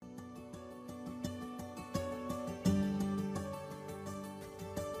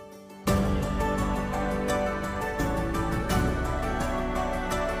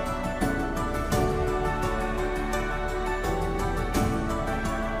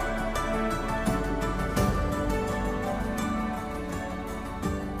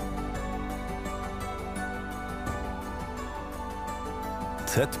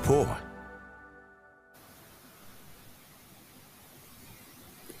Tett på.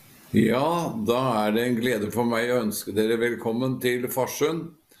 Ja, da det en glede for meg å ønske dere velkommen til Farsund.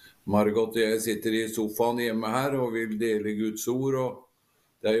 Margot og jeg sitter i sofaen hjemme her og vil dele Guds ord, og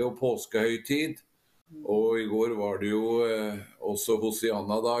det jo påskehøytid. Og i går var det jo også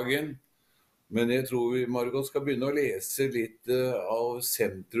Hosianna-dagen. Men jeg tror vi, Margot, skal begynne å lese litt av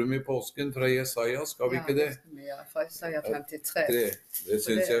sentrum i påsken fra Jesaja, skal vi ikke det? Ja, fra Jesaja 53. Det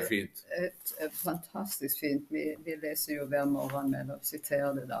synes jeg fint. Det fantastisk fint. Vi leser jo hver morgen med og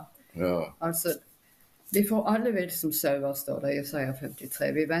siterer det da. Ja. Altså, vi får alle vill som sauer, står det i Jesaja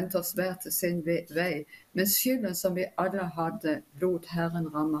 53. Vi venter oss hver til sin vei, men skylden som vi alle hadde, lot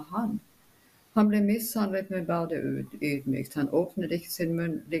Herren ramme han. Han ble mishandlet, men bar det ydmykt. Han åpnet ikke sin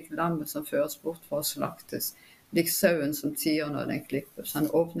munn, lik lammet som føres bort for å slaktes, lik sauen som tier når den klippes. Han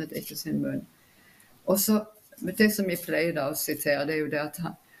åpnet ikke sin munn. Og så, det som vi pleier da å sitere, det jo det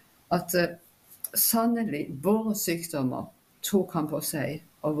at sannelig, våre sykdommer tok han på seg,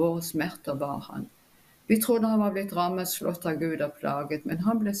 og våre smerter bar han. Vi trodde han var blitt rammet, slått av Gud og plaget, men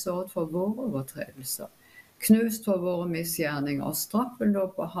han ble såret for våre overtredelser, knust for våre misgjerninger, og straffen lå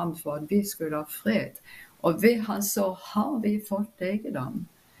på ham for at vi skulle ha fred. Og ved hans sår har vi fått legedom.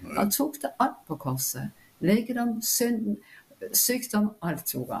 Han tok det alt på korset. Legedom, synden, sykdom, alt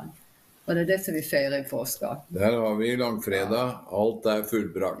tok han. Og det det som vi feirer i påska. Der har vi langfredag. Alt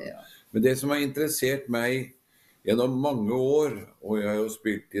fullbrakt. Ja. Men det som har interessert meg gjennom mange år, og jeg har jo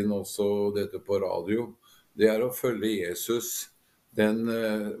spilt inn også dette på radio, det å følge Jesus den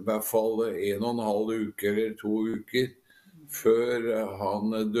i hvert fall 1,5 uke eller 2 uker før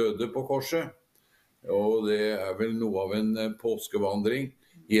han døde på korset. Og det vel noe av en påskevandring.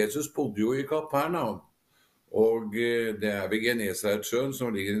 Jesus bodde jo i Kapernaum, og det ved Genesaretsjøen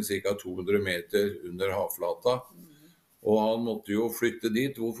som ligger ca. 200 meter under havflata. Og han måtte jo flytte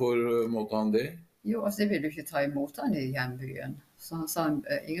dit. Hvorfor måtte han det? Jo, altså, de ville jo ikke ta imot han i hjembyen. Så han sa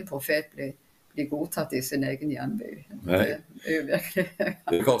ingen profet blir godtatt i sin egen hjemby. Nei. Det jo virkelig.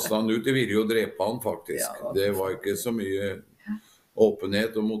 Det kastet han ut. De ville jo drepe han faktisk. Ja, det var ikke så mye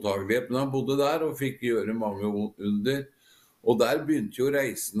åpenhet og mottagelighet. Men han bodde der og fikk gjøre mange under. Og der begynte jo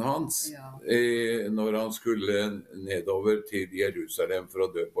reisen hans når han skulle nedover til Jerusalem for å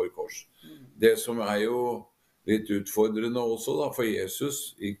dø på et kors. Det som jo litt utfordrende også da, for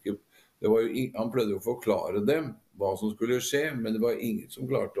Jesus, han prøvde å forklare dem hva som skulle skje, men det var ingen som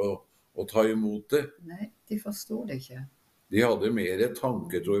klarte å ta imot det. Nei, de forstod det ikke. De hadde mer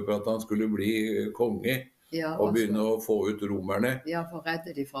tanker, tror jeg, på at han skulle bli konge og begynne å få ut romerne. Ja, for å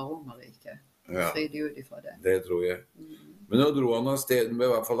redde de fra Romerriket. Fri de ut ifra det. Det tror jeg. Men nå dro han av sted med,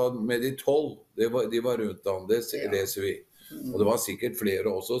 i hvert fall med de 12. De var rundt han, det leser vi. Og det var sikkert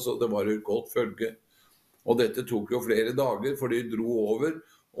flere også, så det var et godt følge. Og dette tok jo flere dager, for de dro over.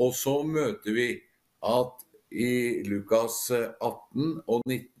 Og så møter vi at i Lukas 18 og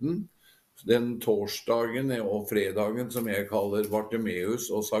 19, den torsdagen og fredagen som jeg kaller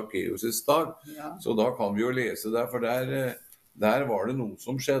Bartimeus og Sakkeus' dag, så da kan vi jo lese der, for der var det noe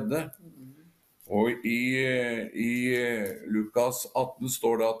som skjedde. Og i Lukas 18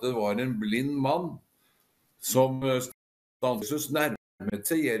 står det at det var en blind mann som Jesus nærmet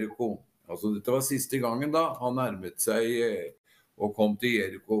seg Jericho. Altså dette var siste gangen da han nærmet seg og kom til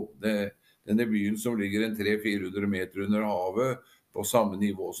Jericho. Denne byen som ligger 300-400 meter under havet, på samme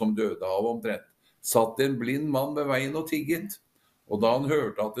nivå som Dødehavet omtrent, satt en blind mann ved veien og tigget. Og da han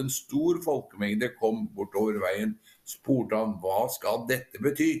hørte at en stor folkemengde kom bortover veien, spurte han, hva skal dette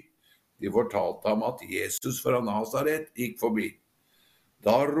bety? De fortalte ham at Jesus fra Nazaret gikk forbi.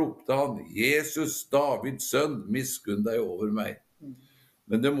 Da ropte han, Jesus, Davids sønn, miskunn deg over meg.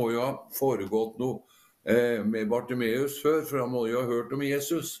 Men det må jo ha foregått noe med Bartimeus før, for han må jo ha hørt om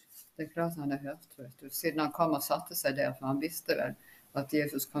Jesus. Det klart han har hørt, vet du. Siden han kom og satte seg der, for han visste vel at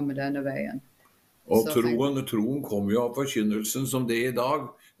Jesus kom med denne veien. Og troen kom jo av forkynnelsen som det i dag.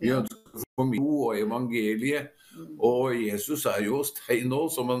 Vi ønsker for mye og evangeliet. Og Jesus jo hos deg nå,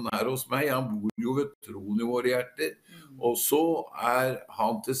 som han hos meg. Han bor jo ved troen i våre hjerter. Og så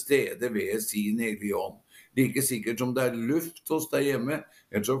han til stede ved sin hellige ånd. Like sikkert som det luft hos deg hjemme,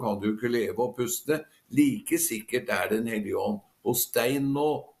 ellers så kan du ikke leve og puste. Like sikkert Den hellige ånd hos deg nå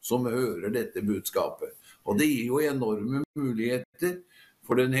som hører dette budskapet. Og det gir jo enorme muligheter,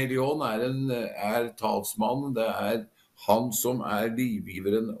 for Den hellige ånd talsmannen, det han som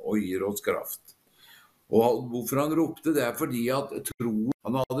livgiveren og gir oss kraft. Og hvorfor han ropte, det fordi at troen,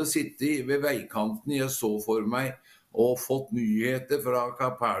 han hadde sittet ved veikanten, jeg så for meg, og fått nyheter fra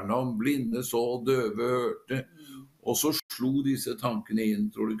Kapernaum, blinde så, døve hørte, og så slo disse tankene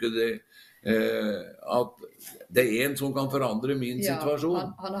inn, tror du ikke det? at det en som kan forandre min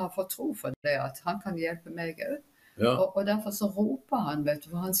situasjon. Han har fått tro for det, at han kan hjelpe meg også. Ja. Og derfor så roper han, vet du,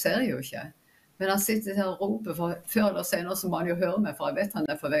 for han ser jo ikke. Men han sitter der og roper, for før eller senere så må han jo høre meg, for jeg vet han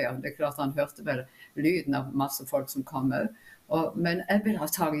for vei. Det klart han hørte vel lyden av masse folk som kom også. Men jeg vil ha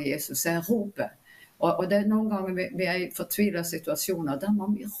tag i Jesus, så jeg roper. Og det noen ganger vi i fortvilet situasjoner, der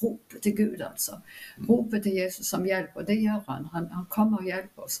må vi rope til Gud, altså. Rope til Jesus som hjelper, og det gjør han. Han kommer og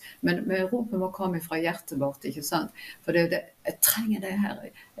hjelper oss. Men ropet må komme fra hjertet vårt, ikke sant? For jeg trenger det her.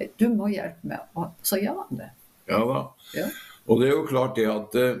 Du må hjelpe meg, og så gjør han det. Ja da. Ja. Og det jo klart det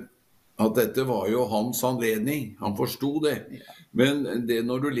at dette var jo hans anledning. Han forstod det. Ja. Men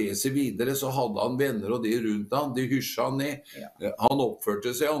når du leser videre, så hadde han venner og de rundt han. De hysja han ned. Ja. Han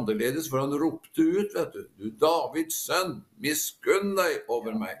oppførte seg annerledes, for han ropte ut, vet du. Du Davids sønn, miskunn deg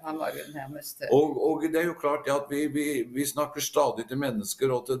over meg. Han var jo nærmeste. Og det jo klart at vi snakker stadig til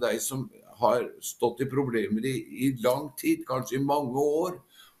mennesker, og til deg som har stått i problemer i lang tid, kanskje i mange år.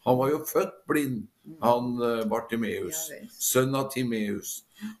 Han var jo født blind, han Bartimeus, sønn av Timeus.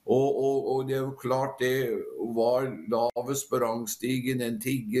 Og det jo klart det var lavest på rangstigen, en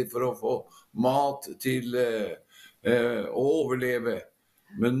tigger for å få mat til å overleve.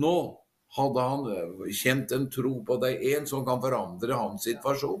 Men nå hadde han kjent en tro på deg, en som kan forandre hans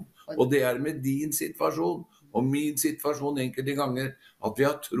situasjon. Og det med din situasjon og min situasjon enkelte ganger, at vi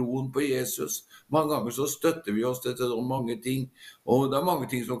har troen på Jesus. Mange ganger så støtter vi oss til mange ting, og det mange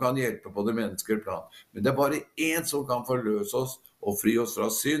ting som kan hjelpe på det menneskelige plan. Men det bare en som kan forløse oss og fri oss fra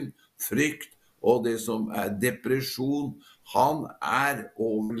synd, frykt og det som depresjon. Han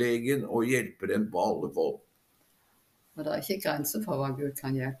overlegen og hjelper en på alle folk. Og det ikke grenser for hva Gud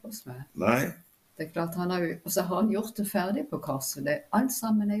kan hjelpe oss med. Nei. Det klart, og så har han gjort det ferdig på korset. Alt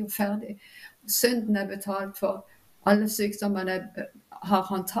sammen jo ferdig. Synden betalt for. Alle sykdommene har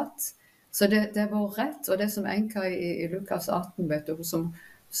han tatt. Så det var rett. Og det som enka i Lukas 18, vet du,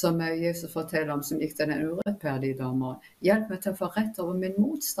 som Jesus forteller om, som gikk til den urettferdige dommer. Hjelp meg til å få rett over min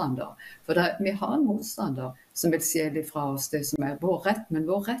motstander. For vi har en motstander som vil stjele fra oss det som vår rett. Men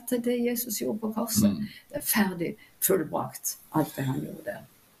vår rett det Jesus gjorde på korset. Det ferdig, fullbrakt. Alt det han gjorde der.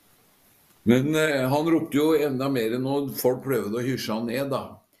 Men han ropte jo enda mer når folk prøvde å hysje han ned,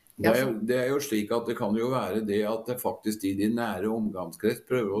 da. Det jo slik at det kan jo være det at det faktisk i din nære omgangskrets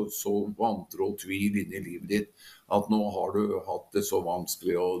prøver å så vantro og tvil inn i livet ditt. At nå har du hatt det så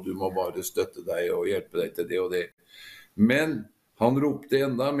vanskelig, og du må bare støtte deg og hjelpe deg til det og det. Men han ropte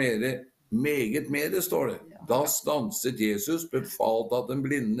enda mer, meget mer, står det. Da stanset Jesus, befalt at den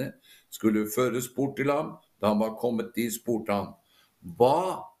blinde skulle føres bort til ham. Da han var kommet dit, spurte han,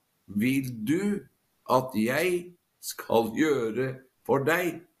 hva vil du at jeg skal gjøre for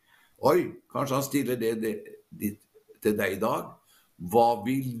deg? Oi, kanskje han stiller det til deg i dag. Hva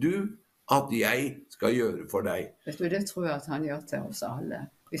vil du at jeg skal gjøre for deg? Vet du, det tror jeg at han gjør til oss alle,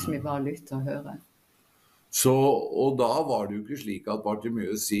 hvis vi bare lytter og hører. Så, og da var det jo ikke slik at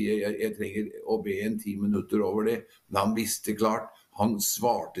Bartimeus sier, jeg trenger å be 10 minutter over det. Men han visste klart, han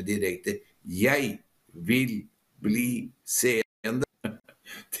svarte direkte, jeg vil bli seende.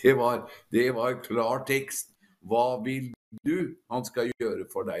 Det var klar tekst. Hva vil du han skal gjøre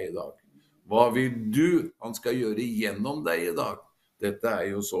for deg i dag? Hva vil du han skal gjøre gjennom deg i dag? Dette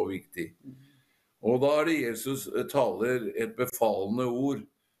jo så viktig. Og da det Jesus taler et befalende ord,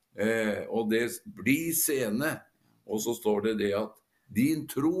 og det blir seende, og så står det at din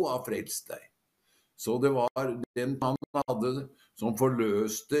tro har frelst deg. Så det var den han hadde som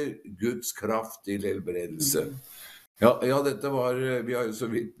forløste Guds kraft til helbredelse. Ja, dette var, vi har jo så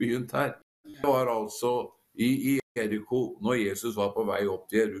vidt begynt her. Det var altså i Jericho, når Jesus var på vei opp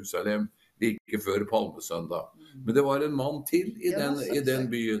til Jerusalem, like før Palmesøndag. Men det var en mann til i den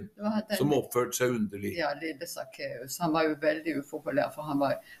byen, som oppførte seg underlig. Ja, lille Zacchaeus. Han var jo veldig upopulær, for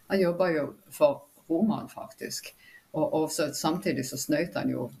han jobbet jo for Roman, faktisk. Og så, samtidig så snøyt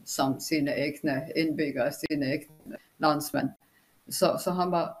han jo sine egne innbyggere, sine egne landsmenn. Så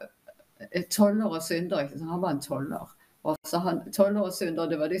han var toller og syndere, han var en toller. Og så toller og syndere,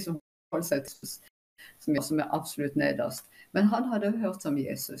 det var de som holdt seg til som absolutt nederst. Men han hadde hørt om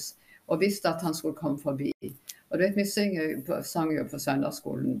Jesus, og visste at han skulle komme forbi. Og du vet, vi sang jo på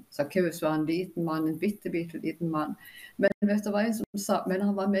søndagsskolen. Zacchaeus var en liten mann, en bitte liten mann. Men vet du, det var en som sa, men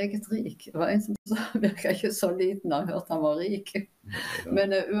han var meget rik. Det var en som sa, virket ikke så liten, han hørte han var rik. Ja.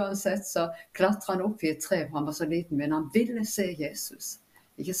 Men uansett så klatret han opp i et tre, for han var så liten, men han ville se Jesus.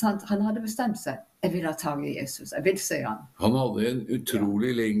 Ikke sant? Han hadde bestemt seg. Jeg vil ha tag i Jesus. Jeg vil se han. Han hadde en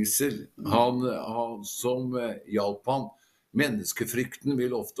utrolig lengsel. Han som hjalp han. Menneskefrykten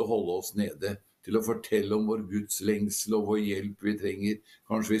vil ofte holde oss nede. til å fortelle om vår Guds lengsel og vår hjelp vi trenger.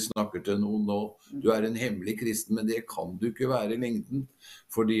 Kanskje vi snakker til noen nå. Du er en hemmelig kristen, men det kan du ikke være i lengden.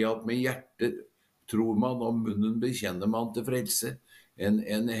 Fordi at med hjertet tror man, og munnen bekjenner man til frelse.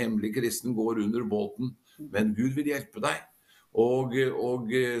 En hemmelig kristen går under båten, men Gud vil hjelpe deg. Og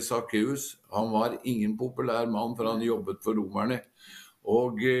Zacchaeus, han var ingen populær mann, for han jobbet for romerne.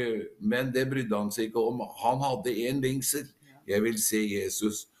 Men det brydde han seg ikke om. Han hadde en lengsel. Jeg vil se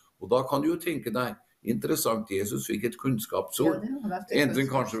Jesus. Og da kan du jo tenke deg, interessant, Jesus fikk et kunnskapsord. Enten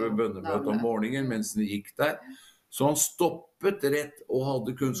kanskje ved bønnemøte om morgenen mens han gikk der. Så han stoppet rett og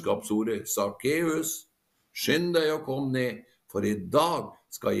hadde kunnskapsordet. Zacchaeus, skynd deg og kom ned, for i dag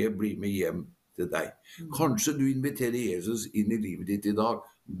skal jeg bli med hjem til deg. Kanskje du inviterer Jesus inn i livet ditt i dag.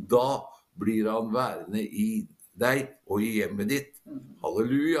 Da blir han værende i deg og i hjemmet ditt.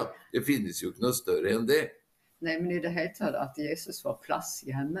 Halleluja! Det finnes jo ikke noe større enn det. Nei, men i det hele tatt at Jesus får plass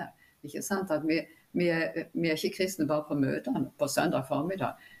hjemme. Ikke sant? At vi er ikke kristne bare på møtene på søndag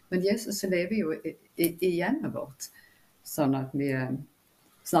formiddag, men Jesus lever jo i hjemmet vårt. Sånn at vi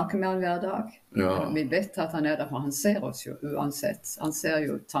snakker med han hver dag. Ja. Vi vet at han er der, for han ser oss jo uansett. Han ser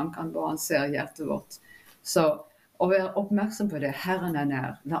jo tankene våre, han ser hjertet vårt. Så å være oppmerksom på det, Herren er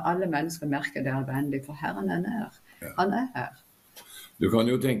nær. La alle mennesker merke det er vennlig, for Herren er nær. Han er her. Du kan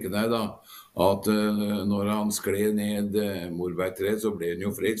jo tenke deg da, at når han skled ned morbærtreet, så ble han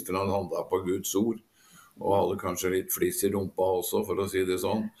jo frelst, for han handlet på Guds ord. Og hadde kanskje litt fliss i rumpa også, for å si det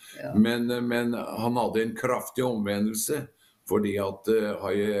sånn. Ja. Men han hadde en kraftig omvendelse, fordi at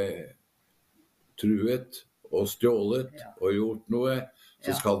har jeg truet og stjålet og gjort noe,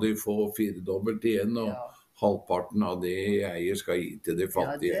 så skal de få 4-dobbelt igjen, og halvparten av det jeg eier skal gi til de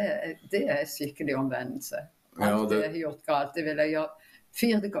fattige. Ja, det er skikkelig omvendelse. Alt det jeg har gjort galt, det vil jeg gjøre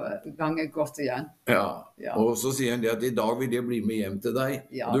 4 ganger godt igjen. Ja, og så sier han det at i dag vil jeg bli med hjem til deg.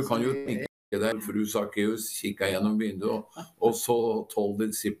 Ja, du kan jo tenke deg, fru Zacchaeus kikket gjennom vinduet, og så 12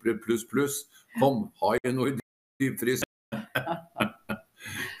 disipler pluss. Kom, har jeg noe i dypfrys?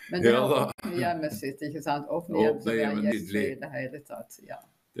 Men det var åpne hjemmet sitt, ikke sant? Åpne hjemmet så vi er gjester i det hele tatt. Ja.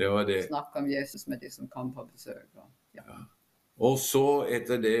 Det var det. Snakke om Jesus med de som kom på besøk. Og så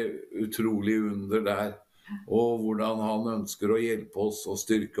etter det utrolige under der, og hvordan han ønsker å hjelpe oss og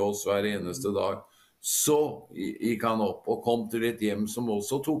styrke oss hver eneste dag, så gikk han opp og kom til et hjem som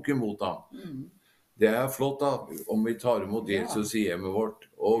også tok imot ham. Det er flott da, om vi tar imot Jesus i hjemmet vårt,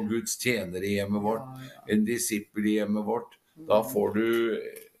 og Guds tjener i hjemmet vårt, en disippel i hjemmet vårt. Da får du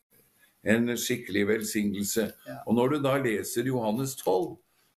en skikkelig velsignelse. Og når du da leser Johannes 12,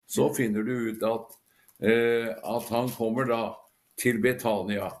 så finner du ut at han kommer da til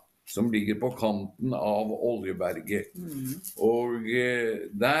Betania, som ligger på kanten av Oljeberget. Og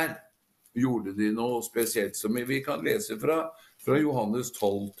der gjorde de noe spesielt, som vi kan lese fra Johannes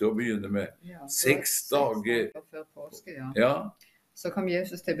 12 til å begynne med. 6 dager før påske, Så kom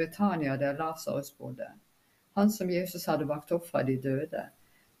Jesus til Betania, der Lazarus bodde. Han som Jesus hadde vakt opp fra de døde.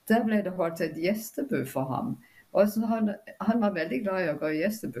 Der ble det holdt et gjestebud for ham. Og han var veldig glad i å gå i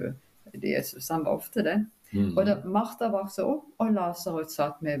gjestebud. Jesus, han var ofte det. Og da Martha vokste opp, og Lazarus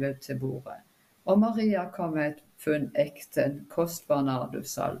satt med ved til bordet. Og Maria kom med et funn ekten, kostbar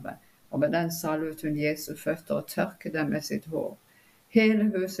nardussalve. Og med den salvet hun Jesu føtter og tørket dem med sitt hår. Hele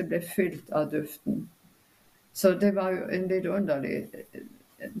huset ble fylt av duften. Så det var jo en litt underlig.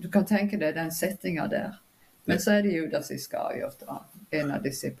 Du kan tenke deg den setningen der. Men så er det Judas Iskariot, en av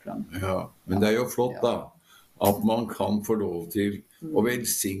disiplene. Ja, men det er jo flott da, at man kan få lov til å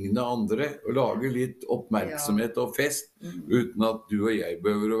velsigne andre, og lage litt oppmerksomhet og fest, uten at du og jeg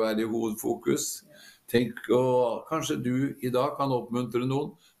behøver å være i hovedfokus. Tenk, og kanskje du i dag kan oppmuntre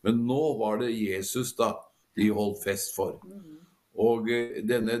noen, men nå var det Jesus da de holdt fest for. Og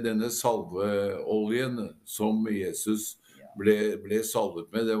denne salveoljen som Jesus ble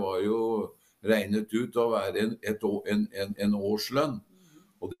salvet med, det var jo regnet ut å være en årslønn.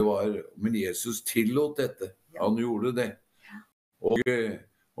 Men Jesus tillot dette. Han gjorde det.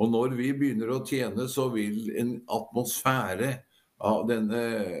 Og når vi begynner å tjene, så vil en atmosfære av denne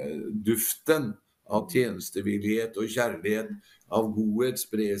duften av tjenestevillighet og kjærlighet, av godhet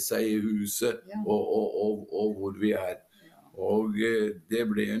spre seg i huset og hvor vi er. Og det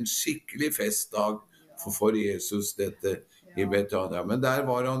ble en skikkelig festdag for Jesus dette i Betania. Men der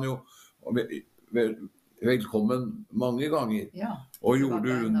var han jo velkommen mange ganger, og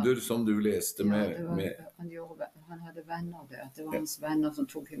gjorde under som du leste med. Han hadde venner der, det var hans venner som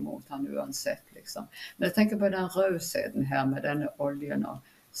tok imot han uansett, liksom. Men jeg tenker på den røsheten her med denne oljen og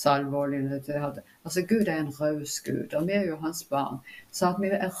salveoljen. Altså Gud er en røs Gud, og vi er jo hans barn. Så at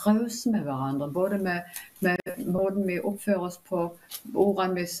vi er røse med hverandre, både med måten vi oppfører oss på,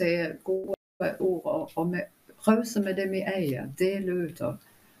 ordene vi sier, gode ord, og vi rause med det vi eier, dele ut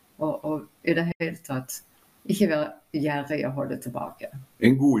og i det hele tatt ikke være gjerrig og holde tilbake.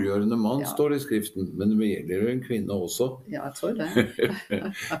 En godgjørende mann, Ja. står det i skriften, men det gjelder jo en kvinne også. Ja, jeg tror det.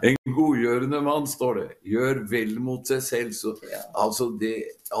 En godgjørende mann, står det. Gjør vel mot seg selv. Så, Ja. altså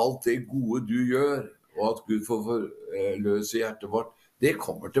alt det gode du gjør, og at Gud får forløse hjertet vårt, det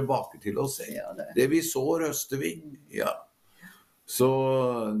kommer tilbake til oss selv. Ja, det vi sår, høster vi. Ja.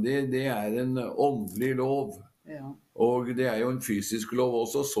 Så det er en åndelig lov. Ja. Og det er jo en fysisk lov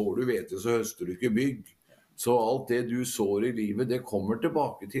også. Sår du hvete, så høster du ikke bygg. Så alt det du sår i livet, det kommer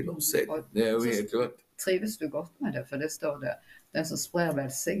tilbake til oss selv. Det er jo helt klart. Trives du godt med det? For det står det, den som sprer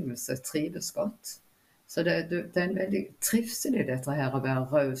velsignelse trives godt. Så det er en veldig trivsel i dette her, å være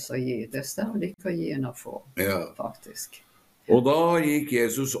raus og gi. Det står ikke å gi enn å få, faktisk. Og da gikk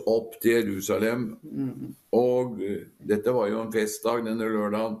Jesus opp til Jerusalem, og dette var jo en festdag denne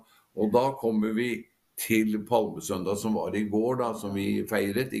lørdagen, og da kommer vi til Palmesøndag, som var i går da, som vi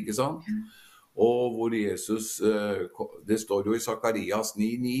feiret, ikke sant? Og hvor Jesus, det står jo i Sakarias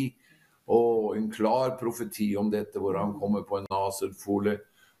 9:9, og en klar profeti om dette, hvor han kommer på en aserfole,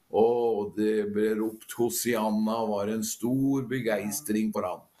 og det ble ropt Hosianna, var en stor begeistring for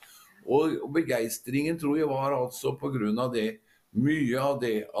han. Og begeistringen tror jeg var altså på grunn av det, mye av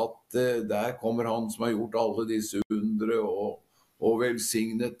det, at der kommer han som har gjort alle disse undre og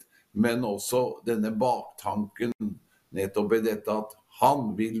velsignet, men også denne baktanken nettopp i dette at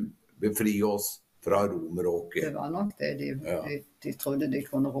han vil befri oss fra romeråket. Det var nok det de trodde de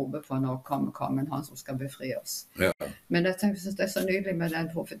kunne rope på når kommer han som skal befri oss. Ja. Men jeg tenker det er så nydelig med den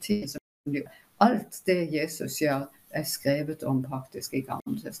profetien. Alt det Jesus gjør er skrevet om faktisk i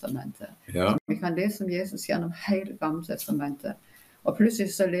Gamle Testamentet. Ja. Vi kan lese om Jesus gjennom hele Gamle Testamentet. Og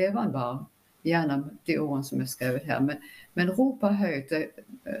plutselig så lever han bare gjennom de ordene som er skrevet her. Men roper høyt,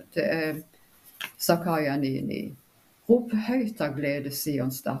 det er Zakaria 9:9. Rop høyt av glede,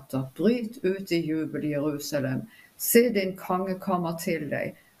 Sions datter. Bryt ut i jubel, Jerusalem. Se, din konge kommer til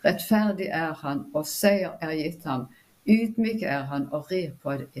deg. Rettferdig er han, og seier er gitt ham. Ydmyk er han og rir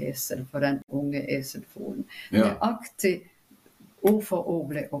på et esel, på den unge eselfolen. Nøyaktig ord for ord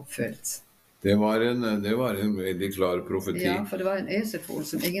ble oppfylt. Det var en veldig klar profeti. Ja, for det var en eselfol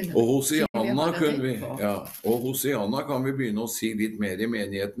som ingen og Hosianna kan vi begynne å si litt mer i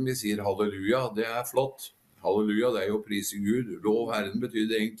menigheten. Vi sier halleluja, det er flott. Halleluja, det er jo pris i Gud. Lov Herren betyr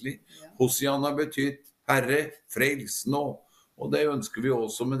det egentlig. Hosianna betyr Herre, frels nå. Og det ønsker vi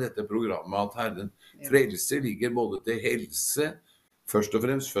også med dette programmet, at Herren frelse ligger både til helse, først og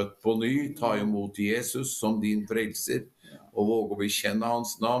fremst født på ny, ta imot Jesus som din frelser, og våge å bekjenne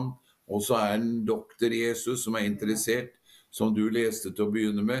hans navn. Og så er en doktor Jesus som er interessert, som du leste til å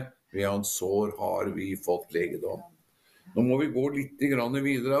begynne med, ved hans sår har vi fått legedom. Nå må vi gå litt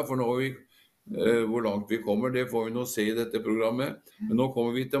videre, for nå er vi, hvor langt vi kommer, det får vi nå se i dette programmet. Men nå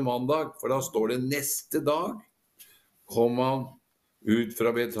kommer vi til mandag, for da står det neste dag kom han ut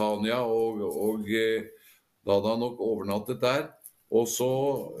fra Betania, og da hadde han nok overnattet der. Og så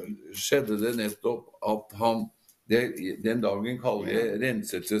skjedde det nettopp at han, den dagen kaller jeg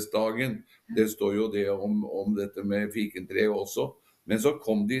renselsesdagen. Det står jo det om dette med fikentre også. Men så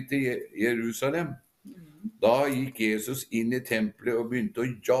kom de til Jerusalem. Da gikk Jesus inn i tempelet og begynte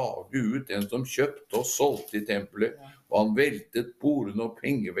å jage ut den som kjøpte og solgte i tempelet. Og han veltet bordene og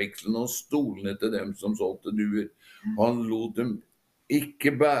pengevekslene og stolene til dem som solgte duer. Og han lot dem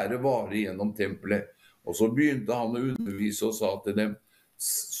ikke bære varer gjennom tempelet. Og så begynte han å undervise og sa til dem,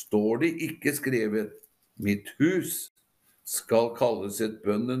 står det ikke skrevet, mitt hus skal kalles et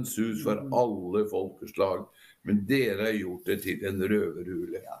bønnens hus for alle folkeslag, men dere har gjort det til en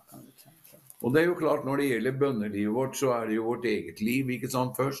røverhule. Og det er jo klart, når det gjelder bønnelivet vårt, så er det jo vårt eget liv, ikke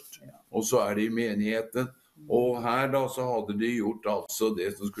sant, først. Og så er det i menigheten. Og her da så hadde de gjort altså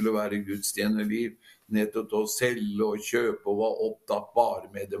det som skulle være gudstjenerliv, nettopp å selge og kjøpe, og var opptatt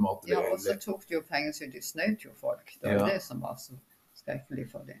bare med det materielle. Ja, og så tok de jo penger, så de snøyt jo folk. Det var det som var så skrekkelig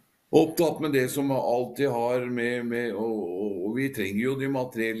for dem. Opptatt med det som alltid har med og vi trenger jo de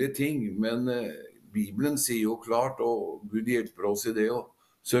materielle ting, men Bibelen sier jo klart, og Gud hjelper oss i det, å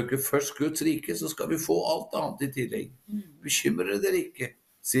søke først Guds rike, så skal vi få alt annet i tillegg. Bekymre dere ikke,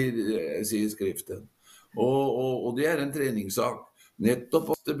 sier Skriften. Og det er en treningssak.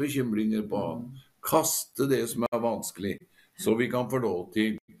 Nettopp at det bekymringer på han. Kaste det som er vanskelig, så vi kan få lov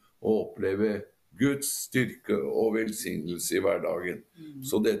til å oppleve Guds styrke og velsignelse i hverdagen.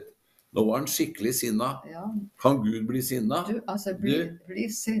 Så nå var han skikkelig sinna. Kan Gud bli sinna? Du, bli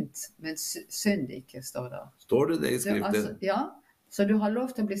sint, men synd ikke, står der. Står det i Skriften? Ja, Så du har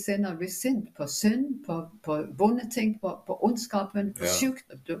lov til å bli sinnet. Bli sint på synd, på vonde ting, på ondskapen, på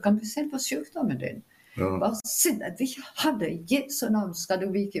sykdom. Du kan bli sint på sykdommen din. Bare sint at vi ikke hadde Jesu navn skal du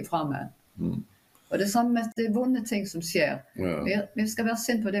vike fra meg. Og det samme med det vonde ting som skjer. Vi skal være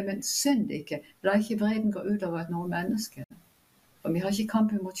sint på det, men synd ikke. La ikke vreden gå ut over noen mennesker. For vi har ikke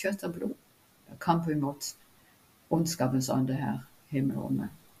kamp imot kjøtt og blod. Vi har kamp imot ondskapens ande her,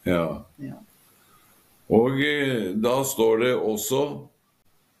 himmelrommet. Ja. Og da står det også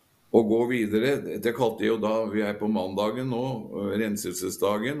å gå videre. Det kalte jo da, vi er på mandagen nå,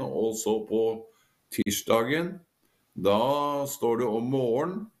 renselsesdagen, og så på tirsdagen, da står det om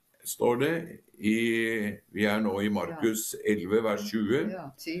morgen, står det, vi er nå i Markus 11, vers 20. Ja,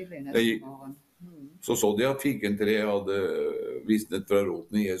 tidlig neste morgen. Så de at fikentreet hadde visnet fra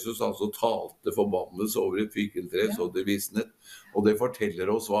roten. Jesus altså talte forbannelse over et fikentre, så det visnet. Og det forteller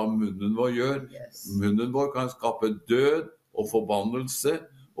oss hva munnen vår gjør. Munnen vår kan skape død og forbannelse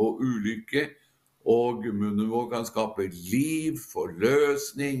og ulykke, og munnen vår kan skape liv,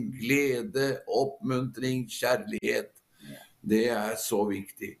 forløsning, glede, oppmuntring, kjærlighet. Det er så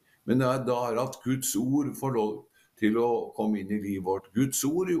viktig. Men det er da at Guds ord får lov til å komme inn i livet vårt. Guds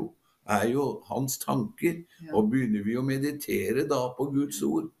ord er jo hans tanker, og begynner vi å meditere da på Guds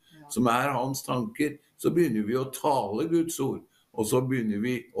ord, som er hans tanker, så begynner vi å tale Guds ord, og så begynner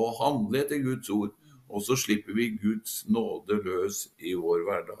vi å handle etter Guds ord, og så slipper vi Guds nåde løs i vår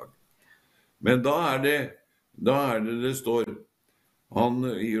hverdag. Men da er det står, han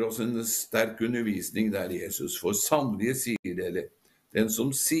gir oss en sterk undervisning der Jesus, for sannelig sier dere, den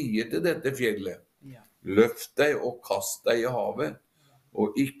som sier til dette fjellet, løft deg og kast deg i havet,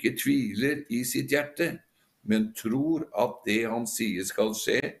 og ikke tviler i sitt hjerte, men tror at det han sier skal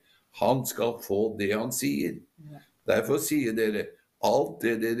skje, han skal få det han sier. Derfor sier dere, alt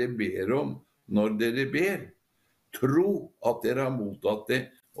det dere ber om når dere ber, tro at dere har mottatt det,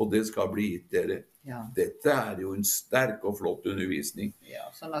 og det skal bli gitt dere. Dette er jo en sterk og flott undervisning. Ja,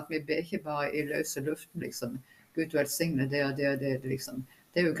 sånn at vi ber ikke bare i løse luften, liksom. Gud velsigne det og det og det, liksom.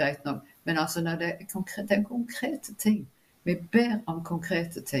 Det er jo greit nok. Men altså, når det er konkrete ting, vi ber om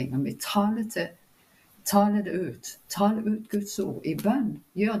konkrete ting, og vi taler det ut. Taler ut Guds ord i bønn.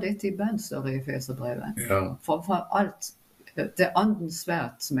 Gjør dette i bønn, står det i Efeserbrevet. For alt det andens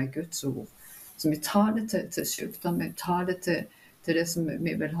sverd som er Guds ord. Så vi taler til sykdom, vi taler til det som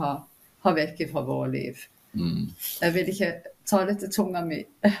vi vil ha vekk fra våre liv. Jeg vil ikke tale til tunga mi.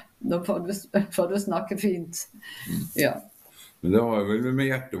 Nå får du snakke fint. Men det har vel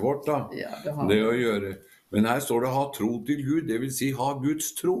med hjertet vårt da, det å gjøre. Men her står det ha tro til Gud, det vil si ha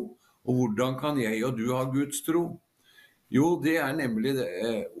Guds tro. Og hvordan kan jeg og du ha Guds tro? Jo, det er nemlig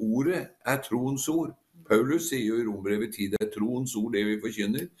ordet er troens ord. Paulus sier jo i Rombrevet 10, det er troens ord det vi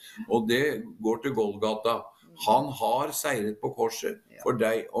forkynner, og det går til Golgata. Han har seiret på korset for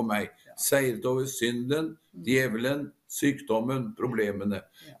deg og meg. Seiret over synden, djevelen, sykdommen, problemene.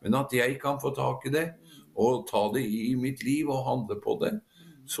 Men at jeg kan få tak i det, og ta det i mitt liv og handle på det,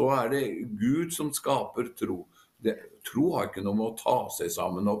 så er det Gud som skaper tro. Tro har ikke noe med å ta seg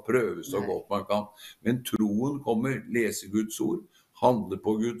sammen og prøve så godt man kan. Men troen kommer, lese Guds ord, handle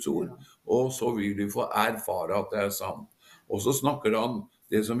på Guds ord, og så vil vi få erfare at det er sant. Og så snakker han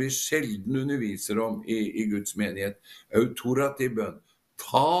det som vi sjelden underviser om i Guds menighet, autorativ bønn.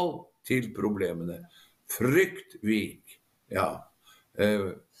 Tal til problemene. Frykt vik.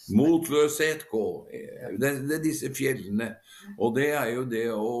 Motløshet gå. Det er disse fjellene. Og det er jo det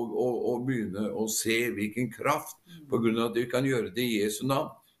å begynne å se hvilken kraft, på grunn av at vi kan gjøre det i Jesu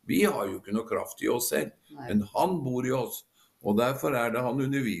navn. Vi har jo ikke noe kraft i oss selv, men han bor i oss. Og derfor er det han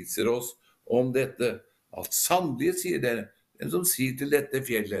underviser oss om dette, at sannelig sier dere, den som sier til dette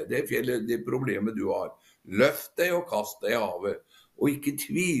fjellet, det problemet du har, løft deg og kast deg i havet, og ikke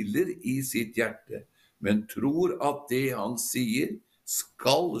tviler i sitt hjerte, men tror at det han sier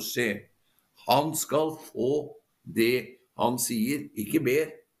skal skje. Han skal få det han sier, ikke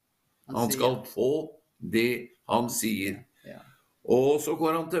ber. Han skal få det han sier. Og så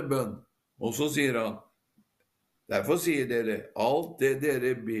går han til bønn, og så sier han, derfor sier dere, alt det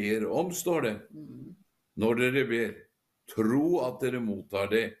dere ber om, står det, når dere ber, tro at dere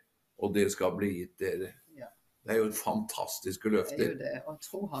mottar det, og det skal bli gitt dere. Det er jo et fantastisk løfte. Det er jo det, og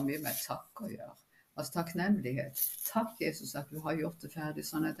tro har mye med takk å gjøre. Altså takknemlighet. Takk, Jesus, at du har gjort det ferdig,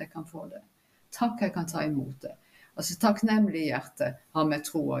 sånn at jeg kan få det. Takk, jeg kan ta imot det. Altså takknemlig hjerte har med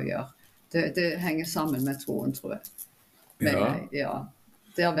tro å gjøre. Det henger sammen med troen, tror jeg. Men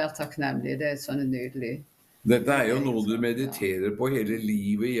det å være takknemlig, det er sånn nydelig. Dette er jo noe du mediterer på hele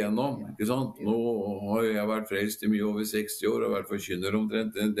livet igjennom, ikke sant? Nå har jeg vært frelst i mye over 60 år og vært forkynner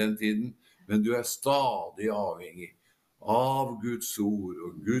omtrent den tiden, men du er stadig avhengig av Guds ord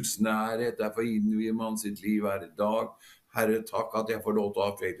og Guds nærhet. Derfor innvier man sitt liv her i dag. Herre, takk at jeg får lov til å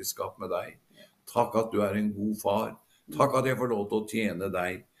ha fellesskap med deg. Takk at du er en god far. Takk at jeg får lov til å tjene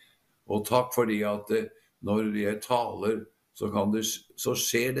deg. Og takk fordi at når jeg taler, så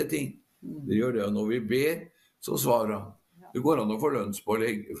skjer det ting. Det gjør det, og når vi ber, så svarer han. Det går an å få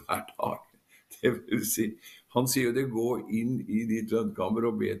lønnspålegg hver dag. Det vil si, han sier jo det, gå inn i ditt lønnkammer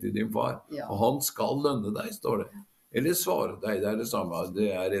og be til din far. Ja. Og han skal lønne deg, står det. Eller svare deg, det er det samme,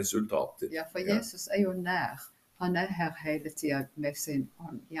 det er resultater. Ja, for Jesus er jo nær. Han er her hele tiden med sin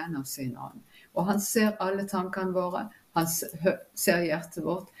ånd, gjennom sin ånd. Og han ser alle tankene våre, han ser hjertet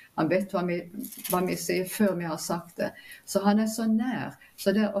vårt, han vet hva vi sier før vi har sagt det. Så han er så nær.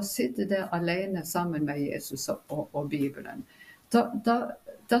 Så det å sitte der alene sammen med Jesus og Bibelen,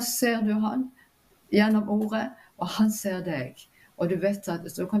 da ser du han gjennom ordet, og han ser deg. Og du vet at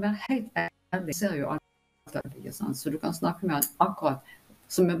du kan være helt ærlig, ser jo alt, ikke sant? Så du kan snakke med han akkurat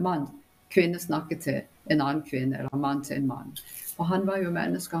som en kvinne snakker til en annen kvinne, eller en mann til en mann. Og han var jo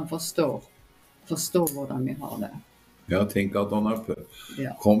menneske, han forstår hvordan vi har det. Ja, tenk at han har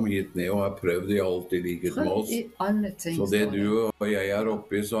kom hit ned og har prøvd i alt i likhet med oss. I alle ting. Så det du og jeg er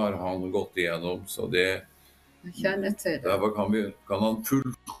oppe i, så har han gått igjennom. Så det jeg kjenner til det. Derfor kan han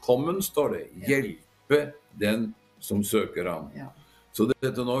fullkommen, står det, hjelpe den som søker ham. Ja. Så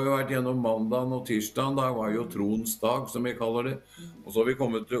dette nå har vi vært gjennom mandagen og tirsdagen, da var jo troens dag, som vi kaller det. Og så har vi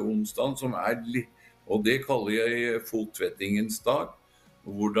kommet til onsdagen, som og det kaller jeg fottvettingens dag,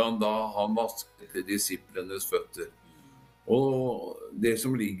 hvordan da han vasket disiplenes føtter. Og det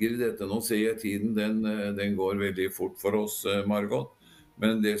som ligger i dette, nå ser jeg tiden, den går veldig fort for oss, Margot,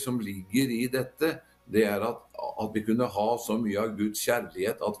 men det som ligger i dette, det er at vi kunne ha så mye av Guds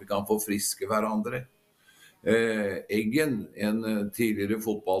kjærlighet at vi kan forfriske hverandre. Eggen, en tidligere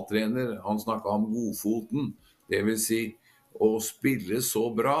fotballtrener, han snakket om godfoten, det vil si å spille så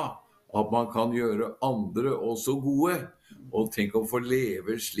bra at man kan gjøre andre også gode, og tenk å få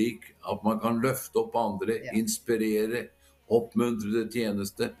leve slik at man kan løfte opp andre, inspirere, oppmuntre til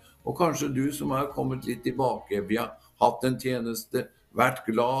tjeneste. Og kanskje du som har kommet litt tilbake, vi har hatt en tjeneste, vært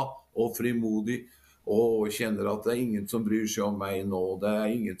glad og frimodig, og kjenner at det er ingen som bryr seg om meg nå, det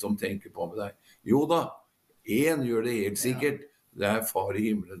er ingen som tenker på deg. Jo da, en gjør det helt sikkert. Det er far i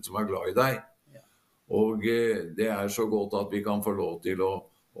himmelen som er glad i deg. Og det er så godt at vi kan få lov til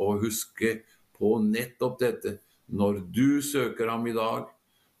å huske på nettopp dette. Når du søker ham i dag,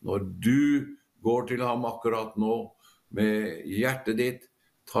 når du går til ham akkurat nå, med hjertet ditt,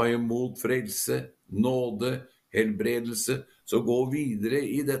 ta imot frelse, nåde, helbredelse, så gå videre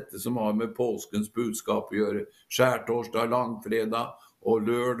i dette som har med påskens budskap å gjøre. Skjærtorsdag, langfredag og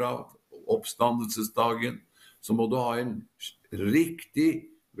lørdag, oppstandelsesdagen, så må du ha en riktig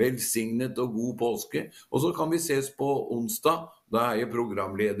velsignet og god påske. Og så kan vi ses på onsdag, da er jeg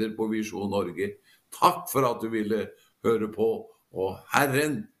programleder på Visjon Norge. Takk for at du ville høre på, og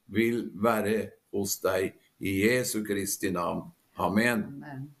Herren vil være hos deg i Jesu Kristi navn. Amen.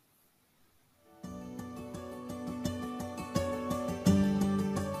 Amen.